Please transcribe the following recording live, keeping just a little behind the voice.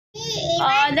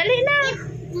Oh, dali na.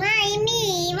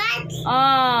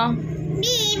 Oh.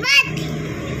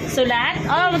 Sulat?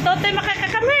 Oh, totoy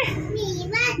makakakami.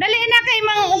 Dali na kay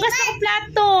mga ugas ng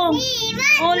plato.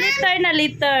 Oh, liter na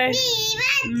liter.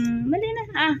 Dali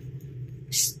na.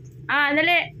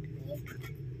 Dali.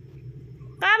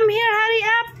 Come here, hurry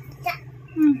up.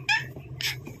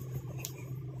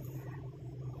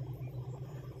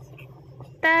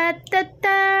 Ta ta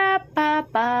ta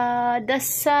papa, the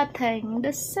setting of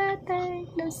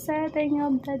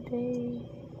the day.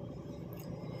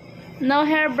 No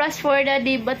hairbrush for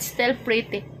daddy, but still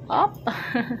pretty. Up.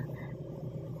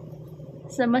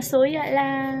 Sa masuya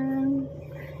lang.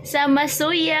 Sa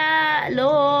masuya.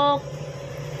 Look.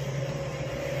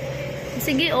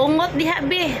 Sige, ungot diha,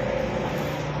 B.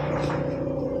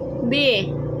 B.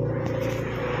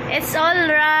 It's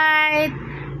alright.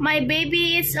 My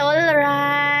baby, it's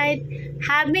alright.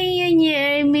 Having you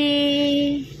near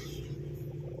me.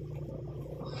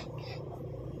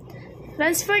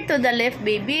 Transfer to the left,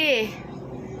 baby.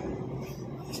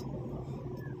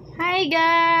 Hi,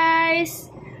 guys.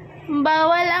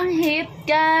 Bawal ang hit,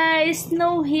 guys.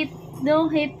 No hit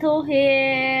to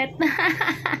hit.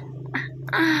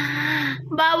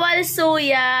 Bawal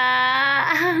suya.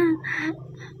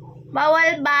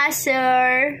 Bawal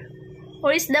buzzer.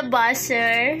 Where is the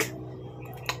buzzer?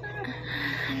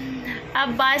 A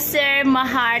buzzer,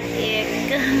 ma-heart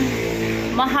ache.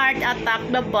 Ma-heart attack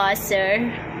the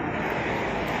buzzer.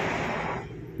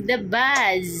 The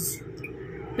buzz.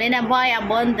 Pinaboy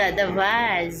abonda the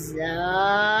buzz.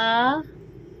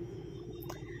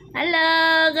 Hello,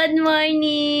 good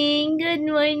morning. Good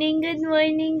morning, good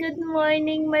morning, good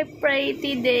morning, my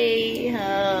pretty day.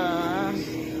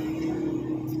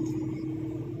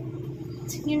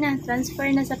 Sige na, transfer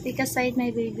na sa Pika side,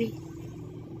 my baby.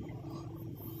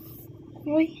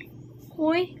 Uy,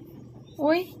 uy,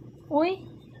 uy, uy,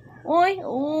 uy,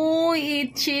 uy,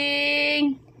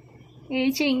 itching.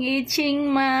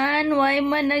 Itching man. Why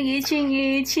man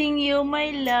nag-itching you,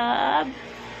 my love?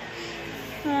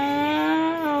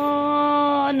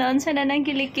 Noon sa na ng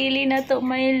kilikili na to,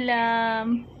 my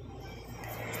love.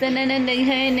 Sa na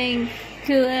naghanang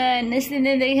kuan, nas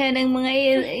dinadaghan ng mga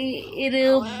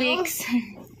aerobics.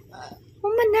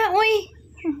 Man na, uy.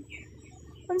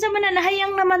 Unsa man na,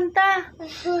 nahayang naman ta.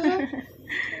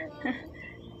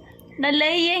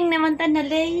 Nalaying naman ta,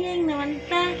 nalaying naman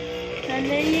ta.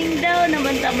 Nalaying daw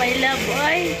naman ta, my love,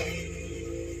 oy.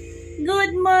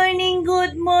 Good morning,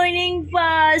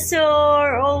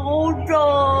 Pastor. Oh,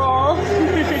 no.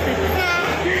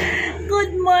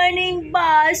 Good morning,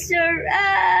 Pastor.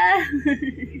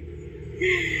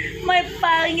 My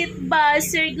pangit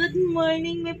buzzer. Good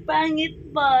morning, my pangit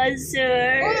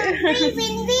buzzer.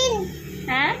 Win.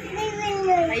 Huh?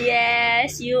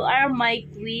 Yes, you are my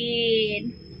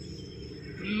queen.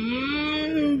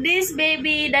 This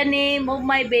baby, the name of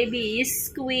my baby is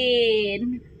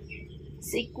Queen.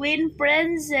 Si Queen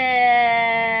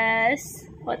Princess.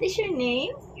 What is your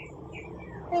name?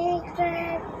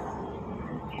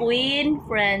 Queen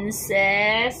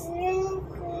Princess.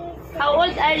 How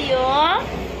old are you?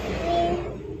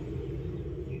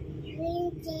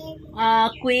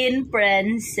 Queen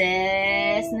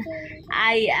Princess.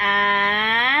 I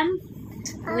am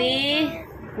Queen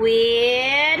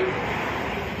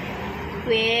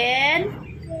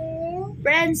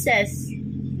Princess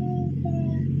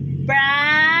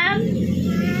from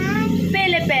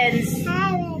Philippines.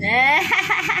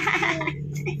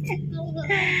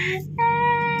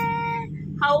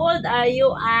 How old are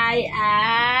you? I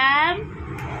am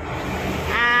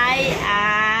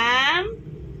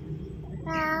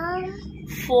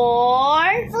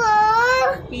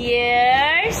 4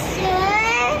 years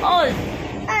old.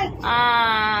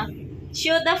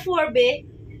 Show the 4, babe.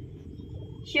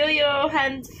 Show your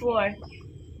hand 4.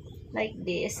 Like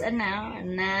this. Now,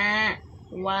 1,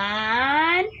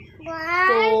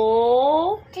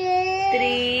 2,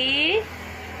 3,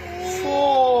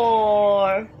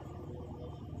 4.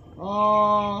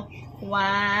 Oh,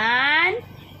 1,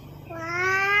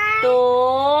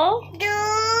 2,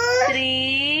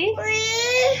 3,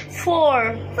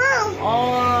 4.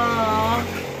 Oh,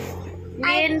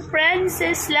 Queen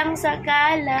Princess lang sa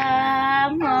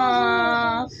kalam.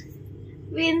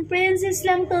 Queen Princess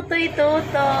lang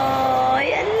tutoy-tutoy.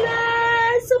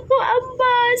 Allah, suko ang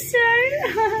buzzer.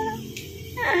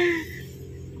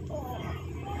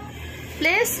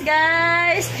 Please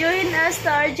guys, join us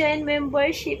to our joint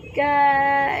membership,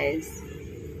 guys.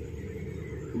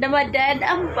 Namadad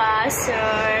ang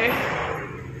buzzer.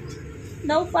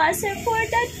 No buzzer for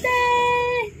that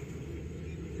day.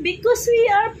 Because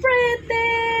we are pretty.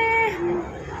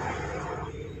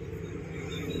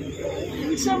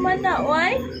 Unsa man na,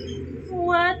 oy?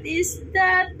 What is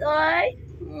that, oy?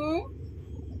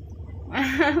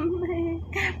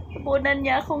 Punan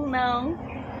niya akong naong.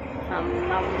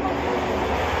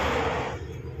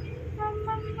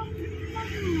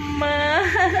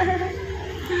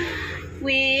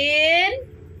 Queen,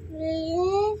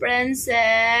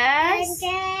 princess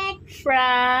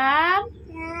from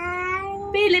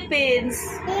Philippines.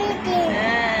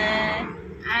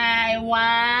 I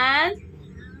want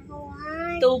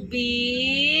to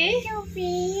be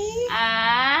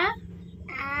a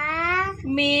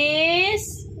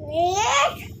Miss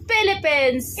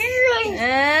Philippines.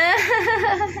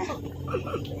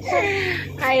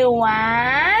 I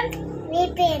want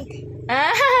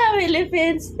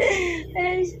Philippines.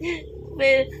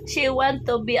 She want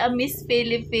to be a Miss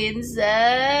Philippines.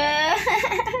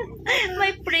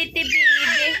 My pretty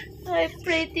baby. My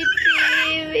pretty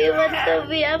baby want to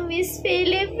be a Miss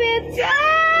Philippines.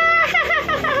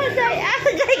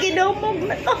 Ay, ginumog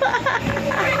na to.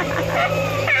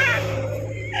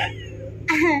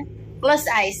 Close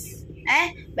eyes.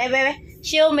 Be.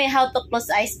 Show me how to close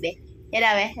eyes, be. Yan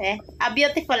na, be.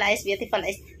 Beautiful eyes, beautiful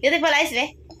eyes. Beautiful eyes,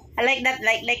 be. I like that,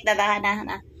 like that.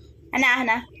 Hana. Be.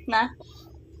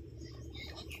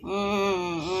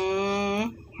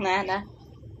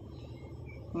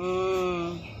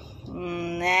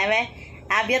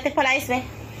 Beautiful eyes, be.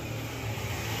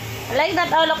 I like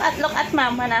that. Oh, look at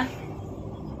mom, hana.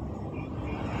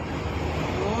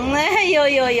 Yo.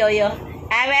 Be.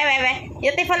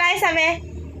 Beautiful eyes, be.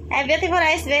 Beautiful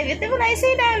eyes, be. Beautiful eyes,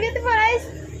 beautiful eyes.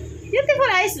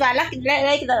 Beautiful eyes, ba?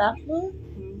 Like that, oh.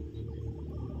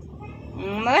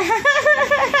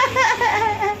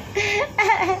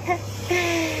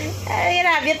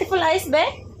 Beautiful eyes, be.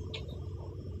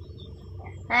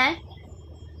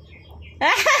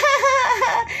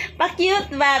 Pa-cute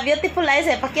ba? Beautiful eyes,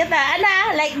 pa-cute na.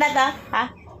 Ana, like that, ha?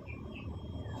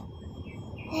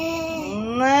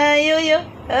 Yo.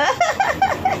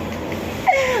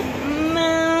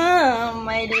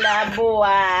 My loved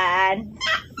one.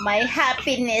 My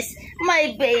happiness,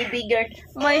 my baby girl.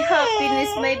 My happiness,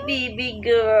 my baby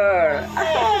girl.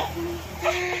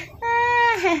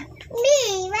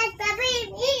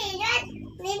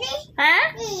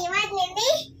 Ha?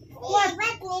 What?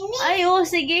 Ay, oh,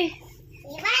 sige.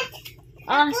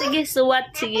 Oh, sige, suwat,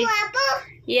 sige.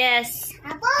 Yes.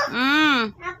 Apo,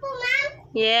 ma'am.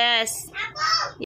 Yes.